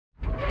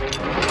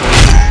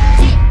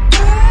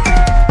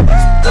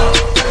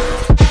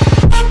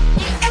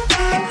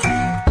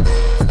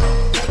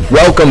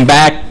Welcome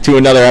back to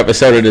another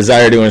episode of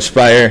Desire to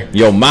Inspire,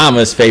 your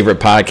mama's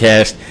favorite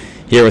podcast.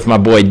 Here with my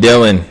boy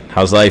Dylan.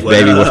 How's life,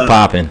 baby? What's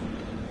popping?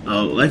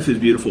 Oh, life is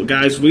beautiful.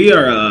 Guys, we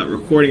are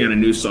recording on a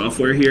new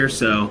software here,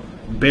 so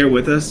bear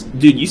with us.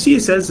 Dude, you see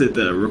it says that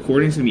the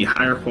recording's going to be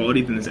higher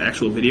quality than this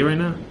actual video right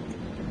now?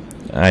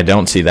 I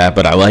don't see that,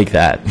 but I like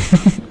that.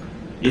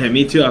 Yeah,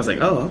 me too. I was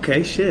like, oh,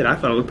 okay, shit. I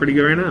thought it looked pretty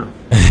good right now.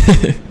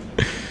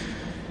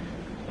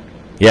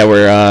 Yeah,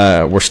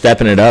 we're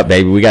stepping it up,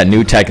 baby. We got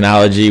new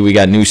technology. We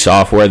got new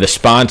software. The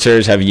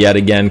sponsors have yet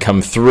again come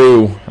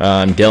through.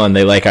 Dylan,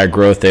 they like our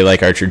growth. They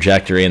like our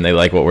trajectory, and they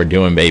like what we're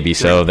doing, baby.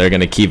 So they're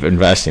going to keep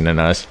investing in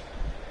us.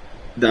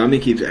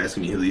 Dominic keeps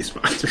asking me who these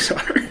sponsors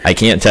are. I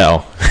can't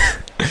tell.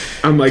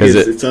 I'm like,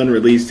 it's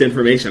unreleased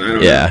information. I don't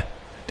know. Yeah.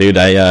 Dude,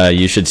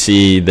 you should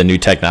see the new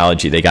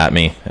technology they got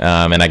me.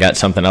 And I got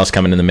something else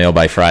coming in the mail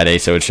by Friday,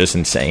 so it's just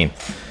insane.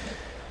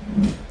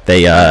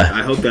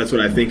 I hope that's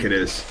what I think it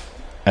is.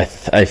 I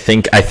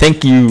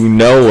think you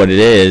know what it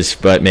is,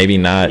 but maybe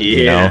not. Yeah.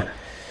 You know,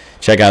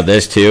 check out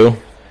this too.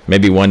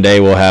 Maybe one day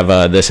we'll have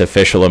this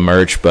official of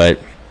merch, but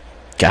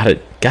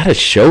gotta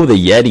show the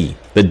Yeti,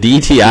 the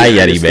DTI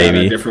Yeti, I baby.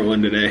 Got a different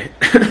one today.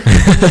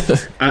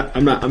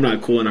 I'm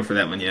not cool enough for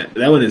that one yet.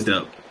 That one is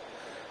dope.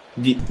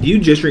 Do you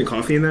just drink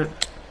coffee in that?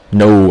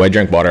 No, I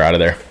drink water out of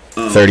there.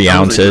 30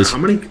 ounces. How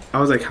many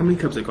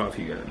cups of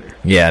coffee you got in there?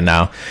 Yeah,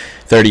 now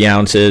 30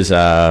 ounces.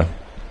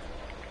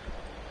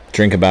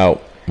 Drink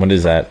about. What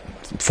is that?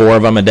 4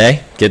 of them a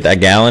day. Get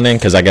that gallon in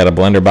because I got a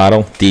blender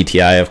bottle.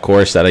 DTI, of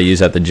course, that I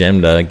use at the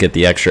gym to get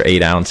the extra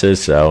 8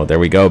 ounces. So there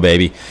we go,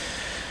 baby.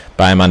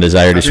 Buy them on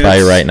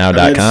DesireToInspireRightNow.com.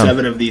 I've had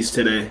 7 of these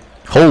today.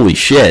 Holy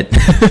shit.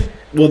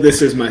 Well,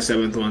 this is my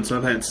 7th one, so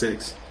I've had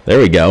 6. There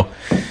we go.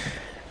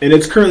 And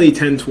it's currently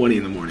 10:20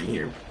 in the morning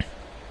here.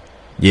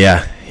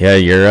 Yeah,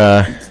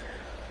 you're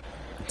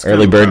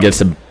early bird gets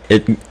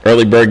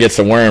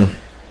the worm.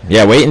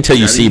 Yeah, wait until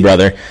you see,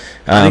 brother.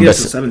 I think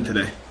it's 7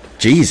 today.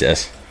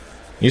 Jesus.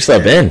 You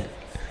slept in.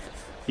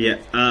 Yeah,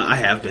 I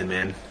have been,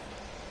 man.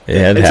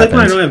 Yeah, it's like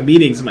when I don't have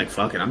meetings, I'm like,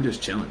 fuck it, I'm just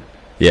chilling.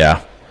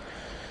 Yeah.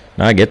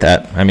 No, I get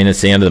that. I mean,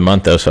 it's the end of the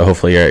month, though, so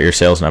hopefully you're at your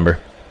sales number.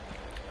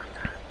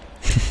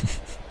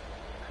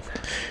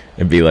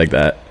 It'd be like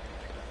that.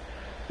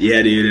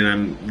 Yeah, dude, and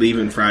I'm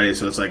leaving Friday,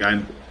 so it's like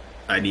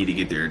I need to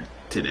get there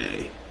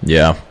today.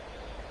 Yeah.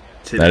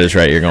 That is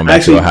right. You're going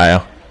back to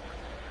Ohio?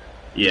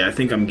 Yeah, I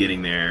think I'm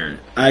getting there.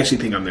 I actually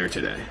think I'm there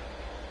today.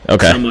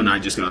 Okay. Someone I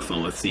just got off the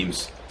phone with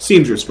seems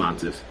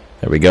responsive.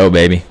 There we go,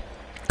 baby.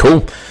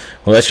 Cool.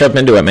 Well, let's jump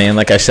into it, man.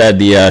 Like I said,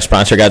 the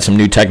sponsor got some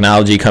new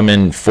technology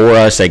coming for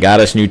us. They got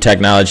us new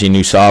technology,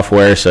 new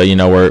software. So, you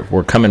know,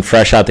 we're coming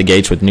fresh out the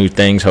gates with new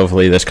things.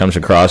 Hopefully this comes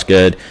across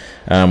good.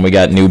 We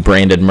got new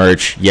branded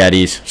merch,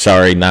 Yetis.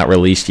 Sorry, not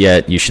released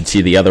yet. You should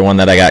see the other one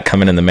that I got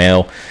coming in the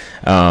mail.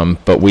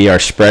 But we are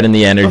spreading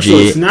the energy. So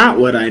it's not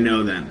what I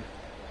know then.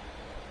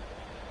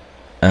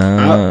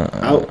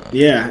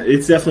 Yeah,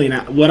 it's definitely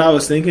not what I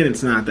was thinking.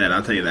 It's not that.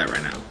 I'll tell you that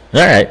right now. All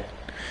right.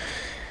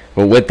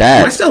 Well, with that,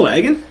 am I still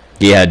lagging?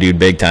 Yeah, dude,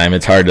 big time.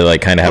 It's hard to like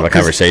kind of have a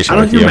conversation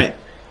with you. I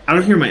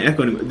don't hear my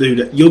echo anymore.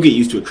 Dude, you'll get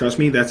used to it. Trust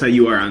me. That's how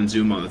you are on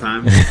Zoom all the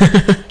time.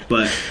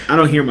 But I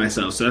don't hear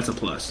myself, so that's a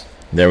plus.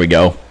 There we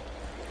go.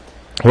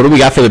 What do we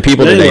got for the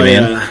people today,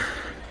 man?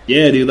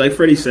 Yeah, dude. Like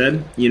Freddie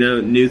said, you know,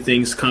 new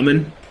things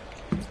coming,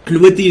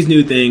 and with these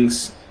new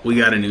things, we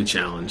got a new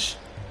challenge.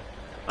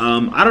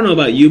 I don't know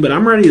about you, but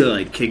I'm ready to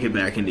like kick it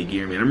back into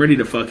gear, man. I'm ready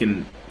to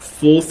fucking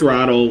full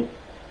throttle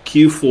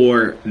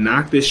Q4,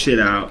 knock this shit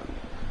out.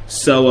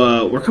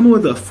 So we're coming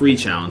with a free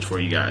challenge for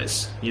you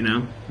guys. You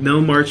know, no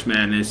March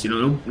Madness. You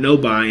know, no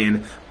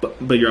buy-in,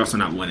 but you're also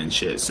not winning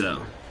shit.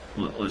 So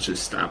let's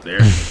just stop there.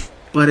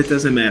 But it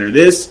doesn't matter.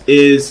 This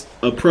is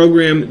a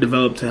program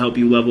developed to help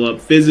you level up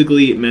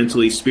physically,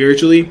 mentally,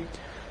 spiritually.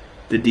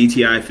 The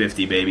DTI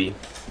 50, baby.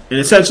 And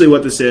essentially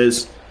what this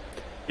is,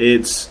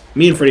 it's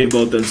me and Freddie have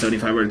both done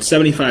 75 hard.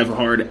 75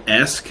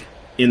 hard-esque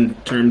in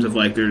terms of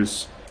like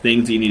there's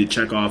things you need to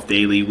check off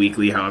daily,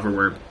 weekly,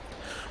 however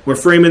we're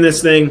framing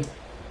this thing.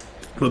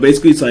 But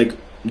basically it's like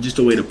just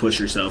a way to push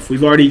yourself.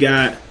 We've already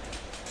got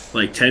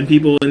like 10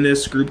 people in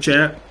this group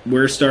chat.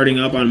 We're starting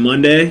up on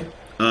Monday.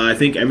 I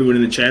think everyone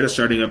in the chat is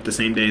starting up the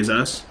same day as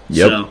us.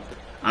 Yep. So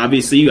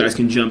obviously you guys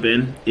can jump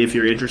in if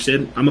you're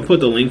interested. I'm going to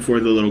put the link for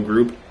the little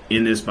group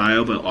in this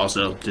bio, but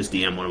also just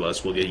DM one of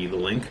us. We'll get you the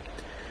link.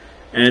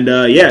 And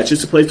yeah, it's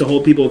just a place to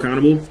hold people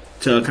accountable,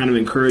 to kind of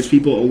encourage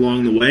people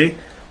along the way.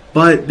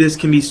 But this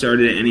can be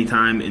started at any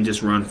time and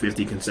just run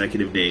 50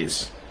 consecutive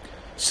days.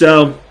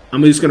 So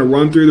I'm just going to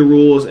run through the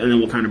rules and then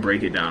we'll kind of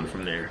break it down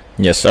from there.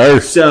 Yes, sir.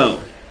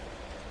 So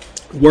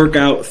work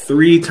out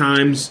 3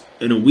 times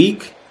in a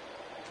week.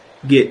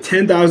 Get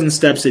 10,000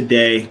 steps a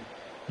day.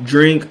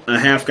 Drink a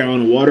half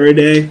gallon of water a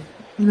day.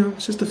 You know,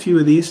 it's just a few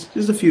of these.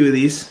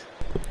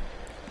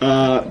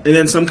 And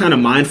then some kind of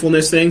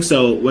mindfulness thing.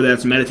 So whether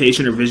that's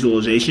meditation or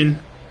visualization.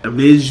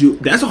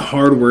 That's a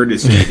hard word to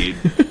say, dude.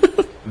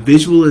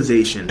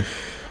 Visualization.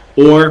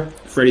 Or,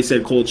 Freddie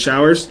said, cold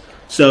showers.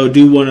 So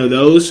do one of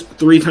those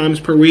 3 times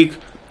per week.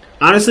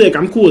 Honestly, like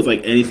I'm cool with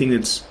like anything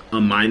that's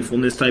a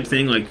mindfulness type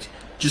thing. Like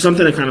Just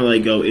something to kind of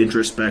like go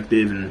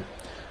introspective, and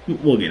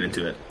we'll get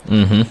into it.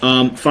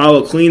 Mm-hmm.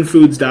 Follow clean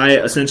foods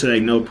diet, essentially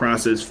like no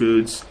processed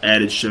foods,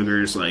 added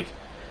sugars. Like,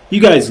 you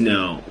guys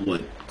know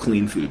what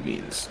clean food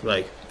means.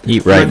 Like,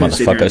 Eat right, I'm not gonna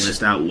sit here and motherfuckers.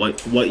 list out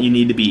what you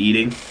need to be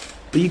eating,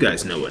 but you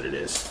guys know what it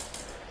is.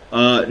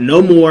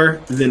 No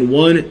more than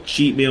one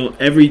cheat meal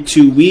every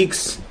 2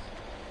 weeks.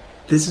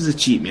 This is a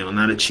cheat meal,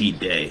 not a cheat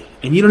day,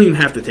 and you don't even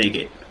have to take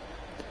it.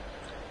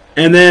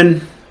 And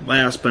then,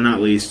 last but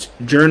not least,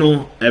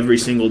 journal every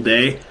single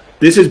day.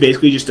 This is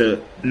basically just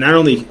to not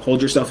only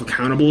hold yourself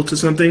accountable to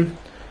something,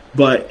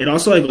 but it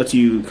also like lets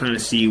you kind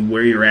of see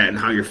where you're at and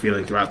how you're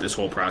feeling throughout this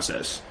whole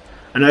process.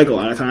 I know like a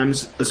lot of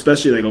times,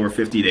 especially like over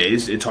 50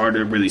 days, it's hard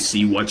to really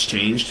see what's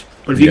changed.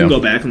 But if you can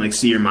go back and like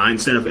see your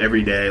mindset of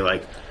every day,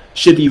 like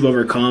shit that you've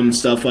overcome,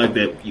 stuff like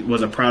that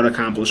was a proud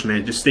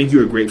accomplishment, just things you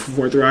were grateful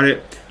for throughout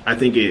it, I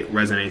think it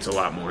resonates a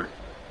lot more.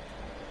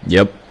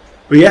 Yep.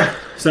 But yeah,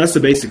 so that's the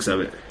basics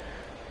of it.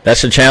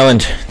 That's the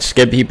challenge. Just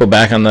get people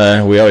back on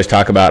the. We always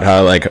talk about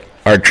how like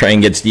our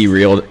train gets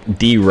derailed,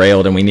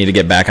 and we need to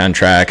get back on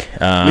track.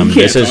 We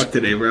can't talk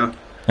today, bro.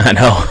 I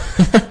know.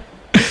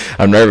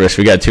 I'm nervous.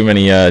 We got too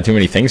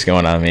many things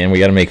going on, man. We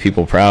got to make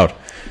people proud.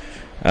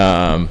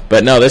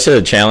 But no, this is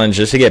a challenge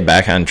just to get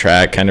back on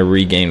track, kind of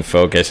regain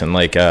focus, and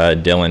like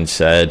Dylan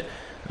said,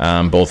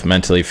 both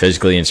mentally,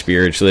 physically, and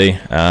spiritually,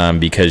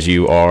 because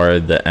you are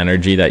the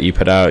energy that you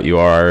put out. You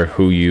are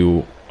who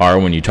you are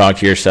when you talk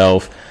to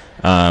yourself,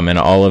 and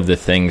all of the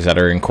things that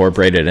are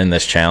incorporated in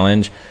this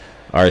challenge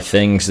are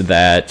things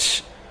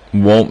that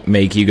won't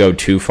make you go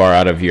too far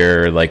out of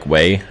your like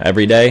way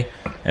every day,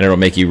 and it'll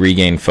make you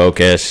regain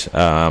focus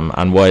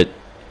on what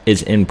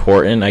is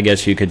important, I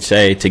guess you could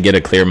say, to get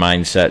a clear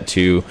mindset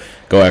to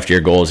go after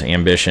your goals,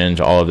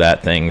 ambitions, all of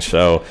that thing.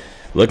 So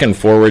looking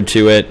forward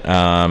to it.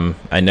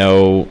 I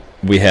know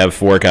we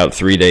have workout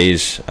 3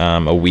 days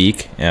a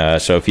week.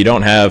 So if you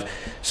don't have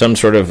some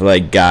sort of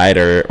like guide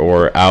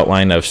or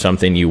outline of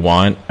something you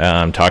want,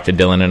 talk to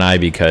Dylan and I,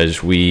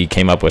 because we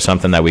came up with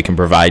something that we can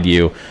provide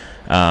you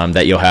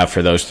that you'll have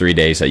for those 3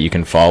 days that you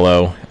can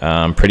follow.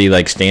 Pretty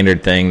like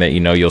standard thing that,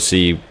 you'll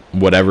see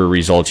whatever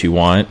results you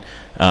want.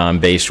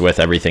 Based with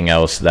everything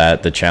else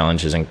that the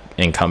challenge is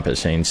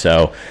encompassing.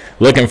 So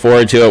looking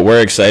forward to it.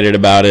 We're excited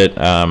about it.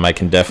 I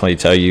can definitely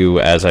tell you,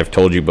 as I've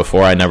told you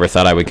before, I never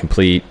thought I would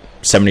complete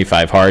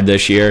 75 hard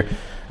this year,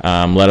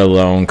 let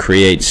alone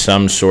create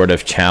some sort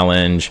of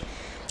challenge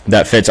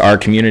that fits our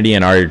community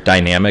and our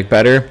dynamic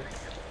better,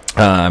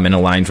 and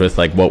aligns with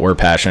like what we're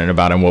passionate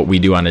about and what we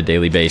do on a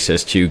daily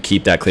basis to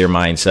keep that clear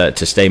mindset,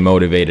 to stay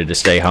motivated, to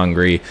stay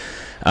hungry,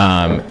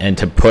 and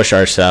to push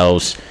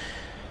ourselves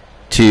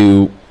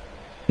to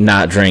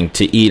not drink,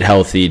 to eat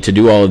healthy, to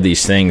do all of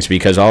these things,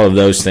 because all of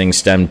those things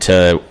stem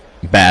to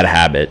bad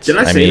habits. Did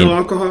I say no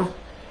alcohol?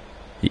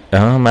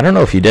 I don't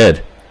know if you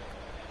did.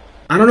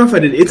 I don't know if I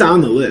did. It's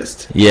on the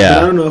list. Yeah. But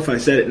I don't know if I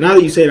said it. Now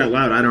that you say it out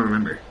loud, I don't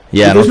remember.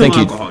 Yeah, I don't think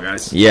no alcohol,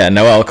 guys. Yeah,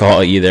 no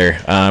alcohol either.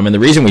 And the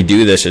reason we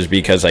do this is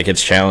because like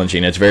it's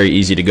challenging. It's very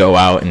easy to go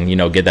out and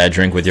get that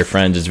drink with your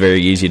friends. It's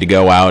very easy to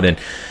go out and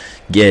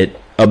get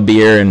a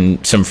beer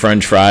and some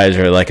French fries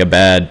or like a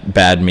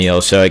bad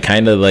meal. So it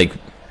kind of like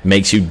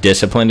makes you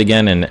disciplined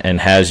again and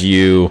has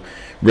you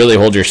really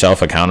hold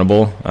yourself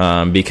accountable,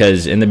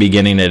 because in the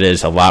beginning it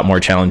is a lot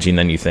more challenging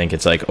than you think.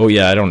 It's like, oh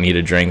yeah, I don't need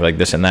a drink, like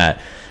this and that.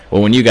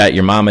 Well, when you got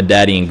your mama,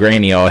 daddy, and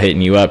granny all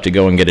hitting you up to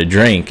go and get a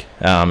drink,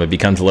 it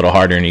becomes a little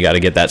harder, and you got to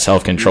get that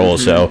self-control.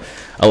 Mm-hmm. So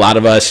a lot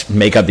of us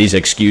make up these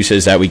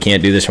excuses that we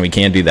can't do this and we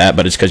can't do that,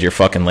 but it's because you're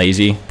fucking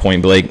lazy,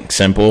 point blank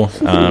simple.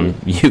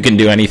 You can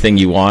do anything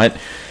you want.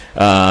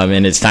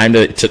 And it's time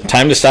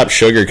to stop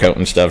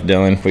sugarcoating stuff,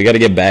 Dylan. We got to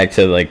get back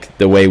to like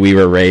the way we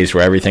were raised,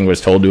 where everything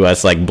was told to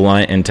us like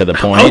blunt and to the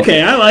point.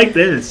 Okay, I like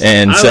this.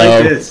 And I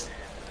like this.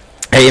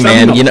 Hey, stop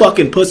man, being a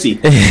fucking pussy.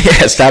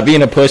 Yeah, stop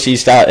being a pussy.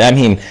 Stop. I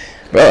mean,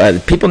 bro,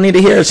 people need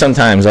to hear it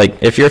sometimes.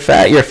 Like, if you're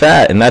fat, you're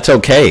fat, and that's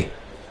okay.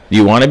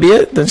 You want to be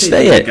it, then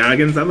stay it.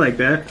 Goggins, I like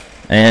that.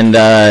 And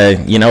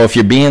if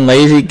you're being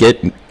lazy,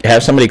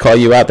 have somebody call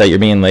you out that you're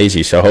being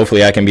lazy. So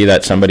hopefully, I can be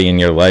that somebody in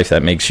your life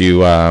that makes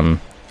you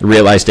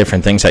realize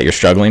different things that you're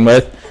struggling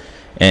with,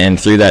 and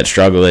through that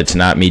struggle, it's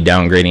not me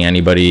downgrading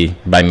anybody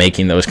by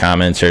making those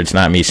comments, or it's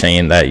not me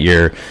saying that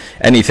you're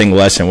anything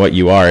less than what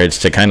you are. It's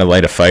to kind of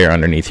light a fire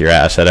underneath your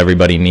ass that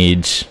everybody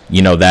needs,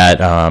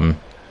 that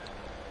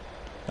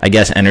I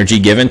guess energy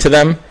given to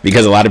them,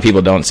 because a lot of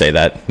people don't say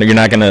that. You're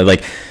not gonna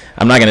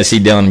I'm not gonna see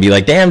Dylan and be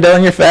like, damn,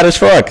 Dylan, you're fat as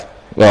fuck.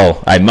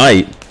 Well, I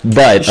might,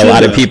 but a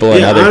lot of people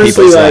in other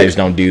people's lives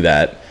don't do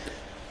that.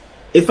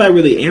 If I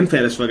really am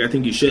fat as fuck, I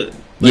think you should.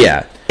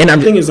 Yeah. And the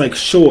thing is,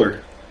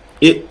 sure,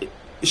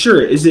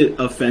 is it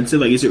offensive?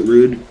 Like, is it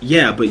rude?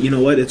 Yeah, but you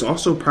know what? It's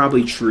also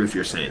probably true if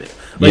you're saying it.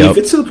 Like, if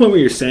it's to the point where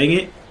you're saying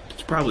it,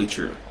 it's probably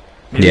true.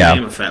 Maybe I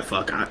am a fat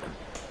fuck.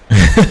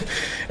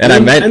 And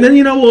then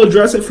we'll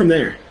address it from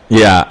there.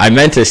 Yeah, I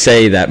meant to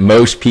say that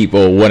most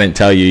people wouldn't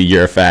tell you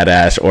you're a fat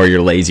ass or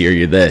you're lazy or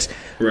you're this.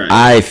 Right.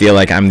 I feel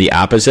like I'm the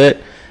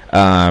opposite.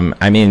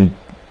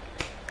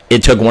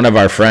 It took one of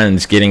our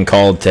friends getting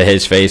called to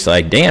his face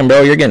like, damn,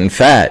 bro, you're getting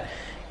fat.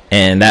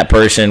 and that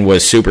person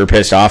was super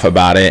pissed off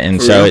about it.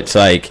 And so it's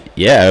like,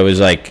 yeah, it was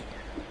like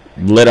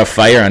lit a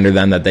fire under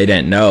them that they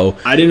didn't know.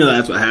 I didn't know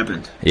that's what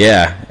happened.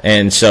 Yeah,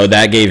 and so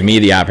that gave me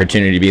the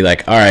opportunity to be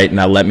like, all right,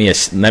 now let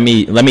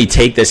me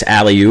take this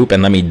alley-oop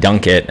and let me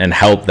dunk it and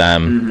help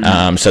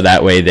them, so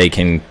that way they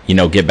can, you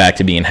know, get back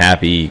to being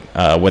happy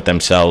with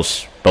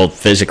themselves, both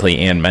physically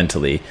and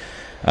mentally.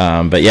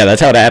 But yeah,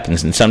 that's how it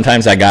happens. And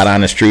sometimes that God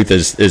honest truth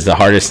is the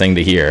hardest thing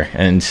to hear.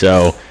 And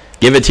so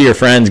give it to your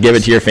friends, give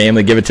it to your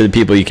family, give it to the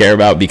people you care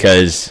about,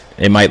 because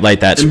it might light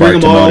that spark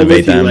to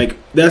motivate them. Like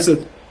that's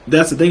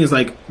the thing, is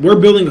like we're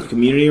building a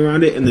community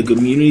around it, and the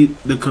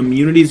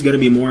community is going to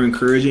be more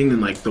encouraging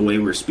than like the way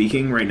we're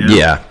speaking right now.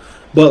 Yeah.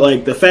 But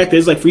like the fact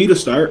is, like, for you to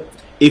start,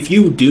 if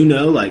you do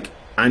know like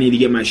I need to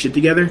get my shit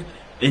together,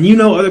 and you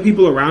know other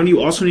people around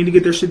you also need to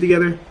get their shit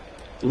together,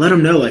 let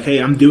them know like, hey,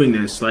 I'm doing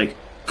this. Like,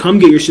 come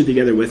get your shit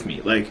together with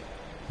me. Like,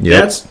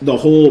 that's the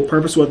whole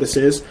purpose of what this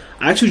is.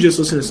 I actually just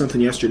listened to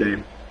something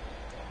yesterday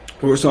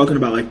where we're talking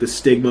about like the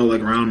stigma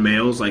like around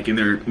males like in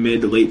their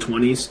mid to late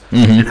 20s,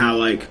 and how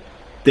like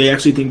they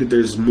actually think that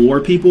there's more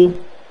people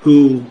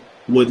who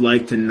would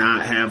like to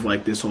not have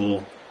like this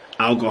whole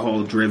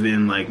alcohol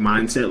driven like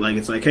mindset. Like,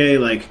 it's like, hey,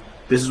 like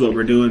this is what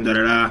we're doing, da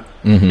da da.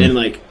 And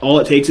like all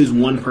it takes is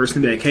one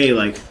person to be like, hey,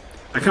 like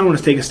I kind of want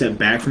to take a step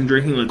back from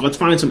drinking. Like, let's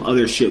find some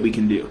other shit we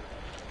can do.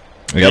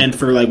 And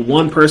for like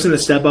one person to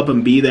step up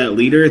and be that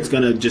leader, it's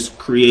going to just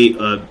create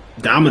a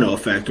domino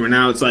effect where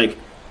now it's like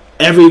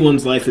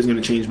everyone's life is going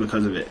to change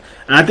because of it.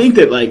 And I think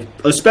that like,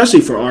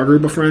 especially for our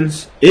group of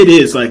friends, it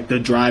is like the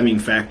driving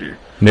factor.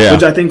 Yeah.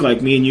 Which I think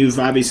like me and you've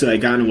obviously like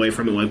gotten away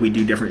from it. Like, we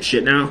do different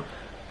shit now.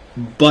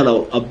 But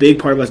a big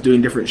part of us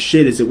doing different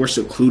shit is that we're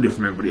secluded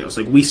from everybody else.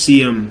 Like, we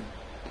see them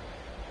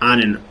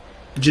on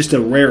just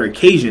a rare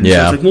occasion. Yeah.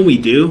 So it's like when we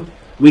do,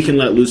 we can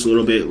let loose a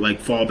little bit, like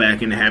fall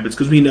back into habits,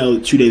 because we know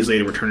 2 days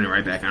later we're turning it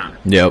right back on.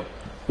 Yep.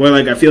 Where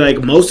like I feel like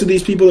most of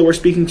these people that we're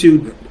speaking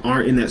to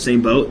aren't in that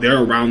same boat.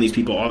 They're around these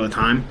people all the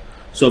time.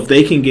 So if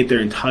they can get their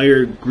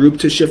entire group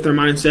to shift their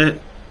mindset,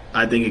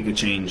 I think it could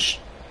change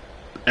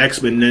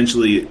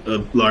exponentially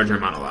a larger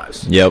amount of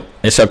lives. Yep.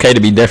 It's okay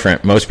to be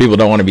different. Most people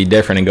don't want to be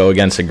different and go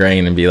against the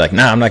grain and be like,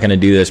 nah, I'm not going to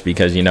do this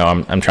because, you know,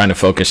 I'm trying to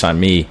focus on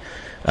me.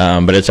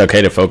 But it's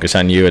okay to focus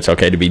on you. It's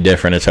okay to be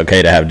different. It's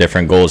okay to have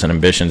different goals and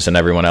ambitions than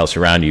everyone else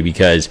around you,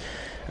 because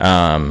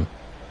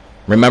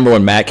remember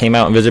when Matt came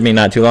out and visited me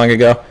not too long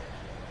ago?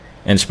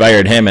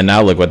 Inspired him, and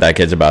now look what that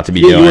kid's about to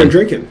be doing. You weren't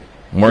drinking.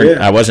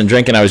 I wasn't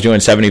drinking. I was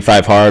doing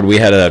 75 hard. We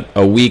had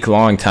a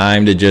week-long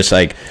time to just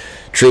like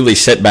truly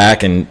sit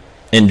back and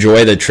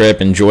enjoy the trip,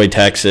 enjoy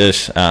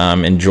Texas,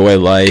 enjoy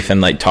life, and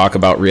like talk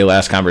about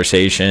real-ass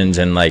conversations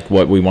and like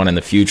what we want in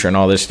the future and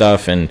all this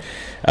stuff. And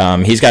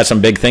he's got some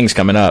big things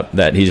coming up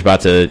that he's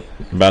about to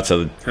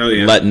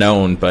let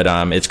known. But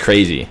it's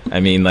crazy.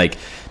 I mean, like,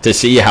 to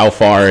see how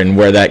far and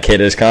where that kid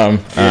has come,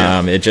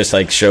 it just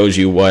like shows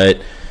you what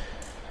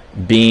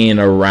being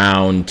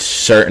around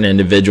certain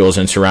individuals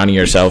and surrounding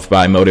yourself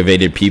by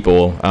motivated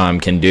people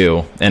can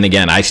do. And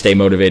again, I stay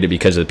motivated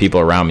because of the people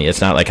around me. It's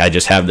not like I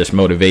just have this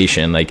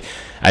motivation. Like,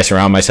 I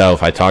surround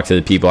myself, I talk to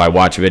the people, I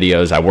watch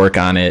videos, I work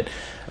on it,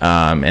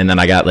 and then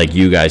I got like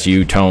you guys,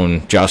 you,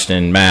 Tone,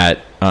 Justin, Matt,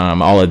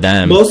 all of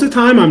them. Most of the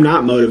time I'm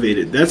not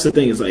motivated. That's the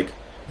thing, is like,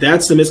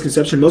 that's the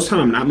misconception. Most of the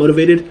time I'm not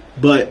motivated,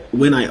 but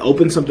when I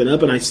open something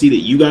up and I see that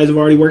you guys have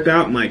already worked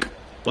out, I'm like,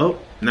 well,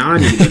 now I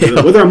need to do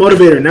it. Whether I'm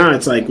motivated or not,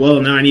 it's like,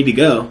 well, now I need to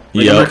go.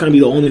 Like, I'm not going to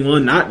be the only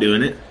one not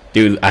doing it.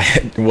 Dude,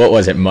 what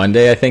was it,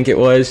 Monday, I think it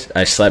was?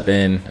 I slept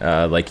in,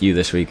 like you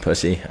this week,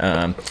 pussy.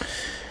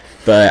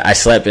 But I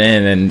slept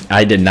in, and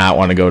I did not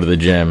want to go to the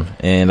gym.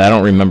 And I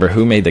don't remember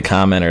who made the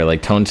comment, or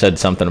like Tone said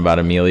something about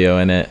Emilio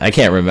in it. I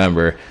can't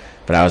remember.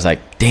 But I was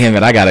like, damn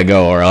it, I got to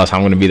go, or else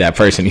I'm going to be that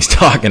person he's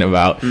talking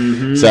about.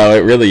 So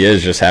it really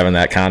is just having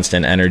that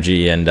constant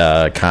energy and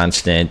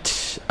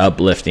constant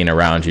uplifting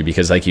around you,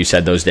 because like you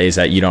said, those days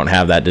that you don't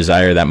have that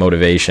desire, that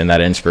motivation,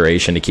 that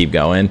inspiration to keep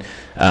going,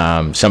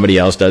 somebody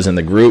else does in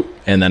the group,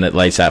 and then it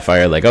lights that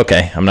fire like,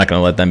 okay, I'm not going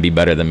to let them be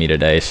better than me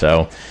today.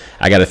 So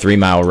I got a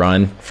 3-mile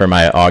run for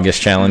my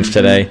August challenge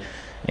today.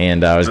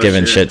 And I was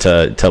giving shit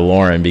to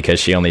Lauren because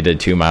she only did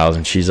 2 miles,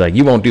 and she's like,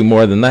 you won't do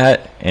more than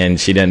that. And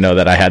she didn't know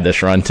that I had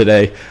this run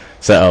today.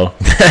 So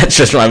that's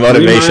just my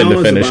motivation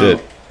to finish it.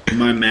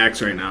 My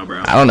max right now,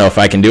 bro. I don't know if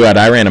I can do it.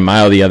 I ran a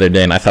mile the other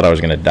day, and I thought I was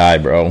going to die,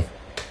 bro.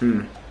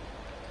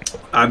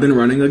 I've been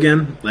running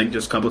again, like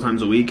just a couple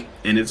times a week,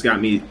 and it's got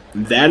me,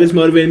 that has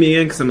motivated me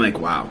again, because I'm like,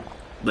 wow.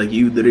 Like,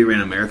 you literally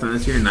ran a marathon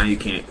this year, and now you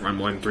can't run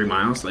more than 3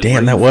 miles. Like,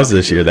 damn, that was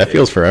this year. That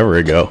feels forever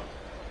ago.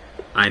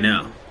 I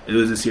know. It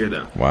was this year,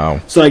 though.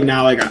 Wow. So, like,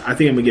 now, like, I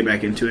think I'm going to get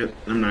back into it.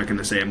 I'm not going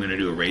to say I'm going to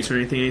do a race or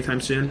anything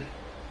anytime soon,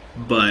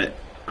 but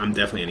I'm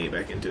definitely going to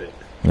get back into it.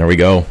 There we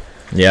go.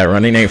 Yeah,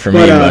 running ain't for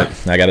me,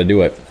 but I got to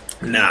do it.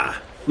 Nah.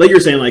 Like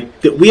you're saying,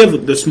 like, we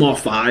have the small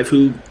 5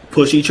 who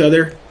push each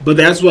other, but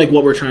that's, like,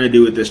 what we're trying to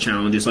do with this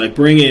challenge. It's, like,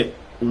 bring it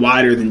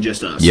wider than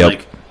just us. Yep.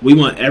 Like, we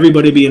want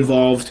everybody to be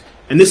involved.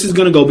 And this is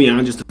going to go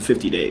beyond just the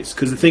 50 days.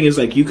 Because the thing is,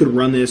 like, you could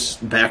run this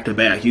back to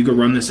back. You could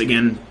run this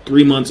again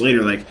 3 months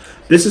later. Like,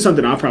 this is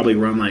something I'll probably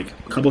run, like,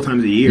 a couple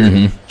times a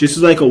year. Just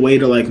as, like, a way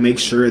to, like, make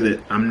sure that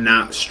I'm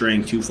not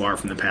straying too far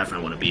from the path I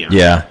want to be on.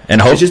 Yeah.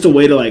 And it's just a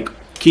way to, like,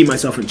 keep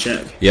myself in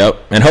check. Yep.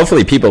 And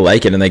hopefully people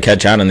like it and they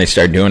catch on and they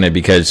start doing it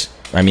because,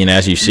 I mean,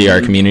 as you see,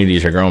 our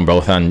communities are growing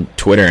both on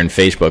Twitter and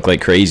Facebook like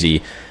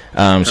crazy.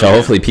 So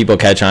hopefully people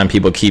catch on,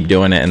 people keep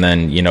doing it, and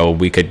then, you know,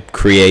 we could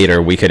create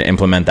or we could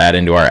implement that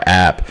into our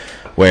app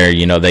where,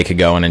 you know, they could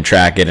go in and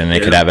track it and they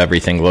could have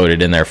everything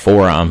loaded in there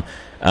for them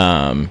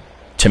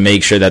to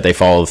make sure that they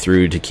follow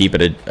through, to keep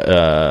it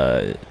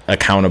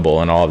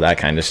accountable and all of that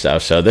kind of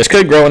stuff. So this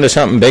could grow into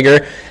something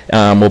bigger.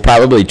 We'll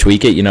probably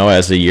tweak it, you know,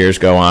 as the years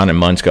go on and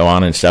months go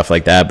on and stuff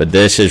like that. But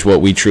this is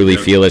what we truly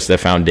feel is the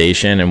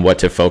foundation and what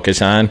to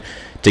focus on,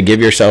 to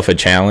give yourself a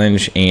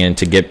challenge and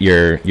to get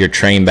your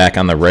train back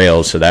on the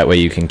rails so that way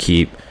you can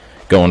keep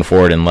going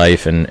forward in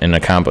life and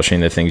accomplishing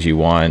the things you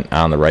want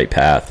on the right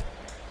path.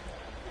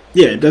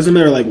 Yeah, it doesn't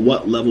matter like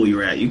what level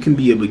you're at. You can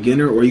be a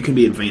beginner or you can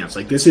be advanced.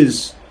 Like, this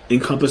is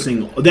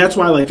encompassing. That's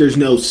why, like, there's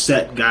no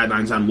set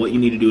guidelines on what you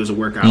need to do as a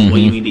workout, what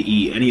you need to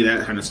eat, any of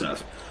that kind of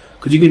stuff.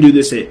 Because you can do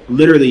this at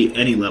literally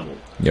any level.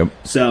 Yep.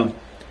 So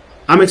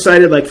I'm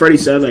excited. Like Freddie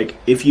said, like,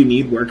 if you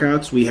need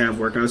workouts, we have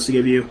workouts to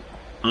give you.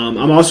 I'm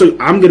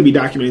going to be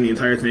documenting the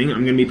entire thing.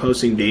 I'm going to be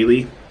posting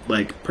daily,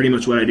 like, pretty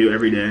much what I do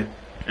every day.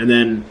 And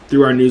then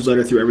through our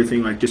newsletter, through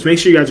everything, like, just make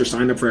sure you guys are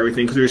signed up for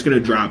everything, because we're just going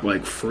to drop,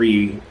 like,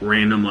 free,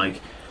 random, like,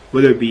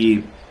 whether it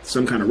be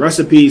some kind of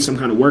recipe, some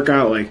kind of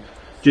workout, like,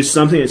 just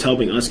something that's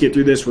helping us get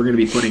through this. We're going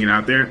to be putting it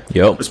out there,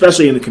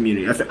 especially in the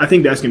community. I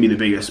think that's going to be the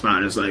biggest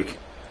spot. Is like,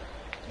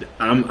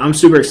 I'm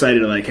super excited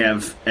to, like,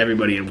 have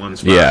everybody in one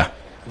spot,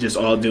 just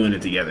all doing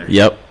it together.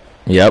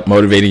 Yep,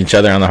 motivating each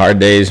other on the hard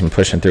days and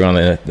pushing through on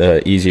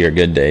the easy or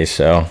good days.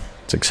 So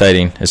it's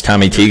exciting. Is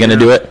Tommy T going to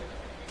do it?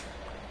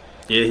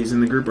 Yeah, he's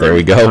in the group. There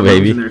we go,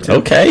 baby.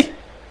 Okay.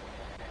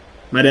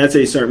 My dad said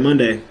he start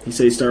Monday. He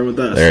said he's starting with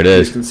us. There it is. He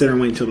was considering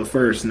waiting until the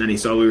 1st, and then he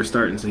saw we were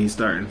starting, so he's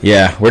starting.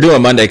 Yeah, we're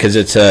doing Monday because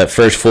it's a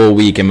first full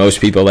week, and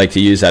most people like to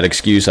use that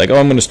excuse, like, oh,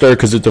 I'm going to start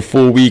because it's a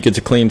full week, it's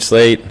a clean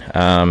slate.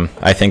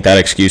 I think that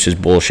excuse is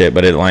bullshit,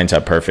 but it lines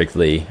up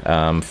perfectly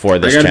for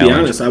this challenge. I got to be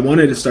honest, I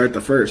wanted to start the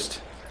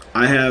 1st.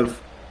 I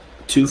have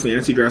 2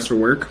 fancy dress for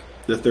work,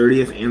 the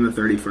 30th and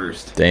the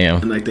 31st.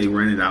 Damn. And, like, they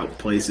rented out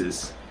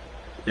places.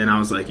 And I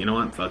was like, you know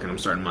what? Fuck it, I'm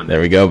starting Monday.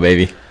 There we go,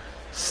 baby.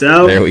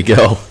 So there we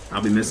go.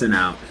 I'll be missing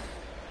out.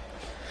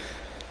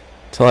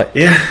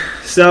 Yeah,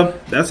 so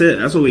that's it.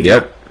 That's what we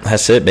got.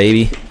 That's it,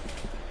 baby.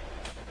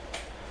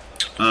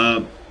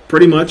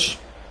 Pretty much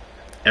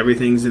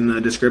everything's in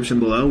the description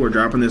below. We're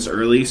dropping this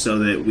early so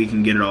that we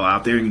can get it all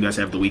out there and you guys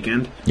have the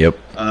weekend. Yep.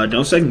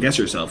 Don't second guess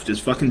yourself.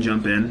 Just fucking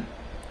jump in.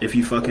 If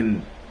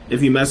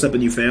you mess up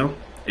and you fail,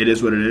 it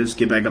is what it is.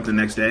 Get back up the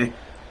next day.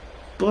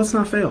 But let's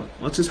not fail.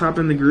 Let's just hop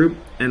in the group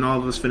and all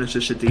of us finish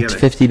this shit together. It's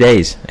 50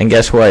 days. And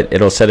guess what?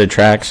 It'll set a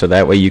track so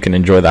that way you can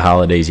enjoy the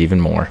holidays even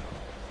more.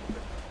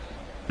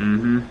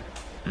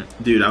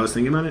 Dude, I was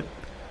thinking about it.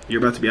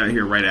 You're about to be out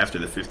here right after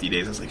the 50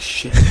 days. I was like,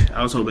 shit.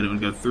 I was hoping it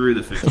would go through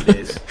the 50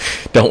 days.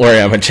 Don't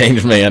worry, I'm a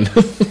changed man.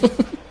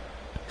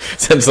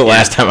 Since the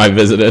last time I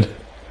visited.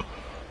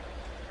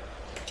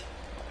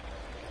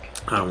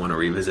 I don't want to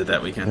revisit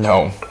that weekend.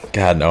 No.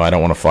 God, no. I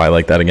don't want to fly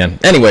like that again.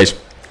 Anyways,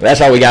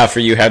 that's all we got for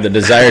you. Have the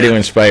desire to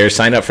inspire.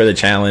 Sign up for the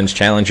challenge.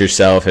 Challenge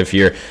yourself. If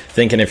you're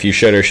thinking if you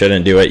should or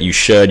shouldn't do it, you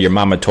should. Your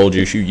mama told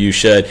you you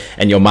should.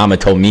 And your mama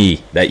told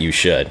me that you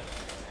should.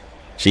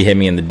 She hit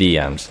me in the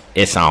DMs.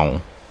 It's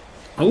on.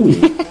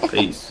 Oh,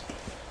 peace.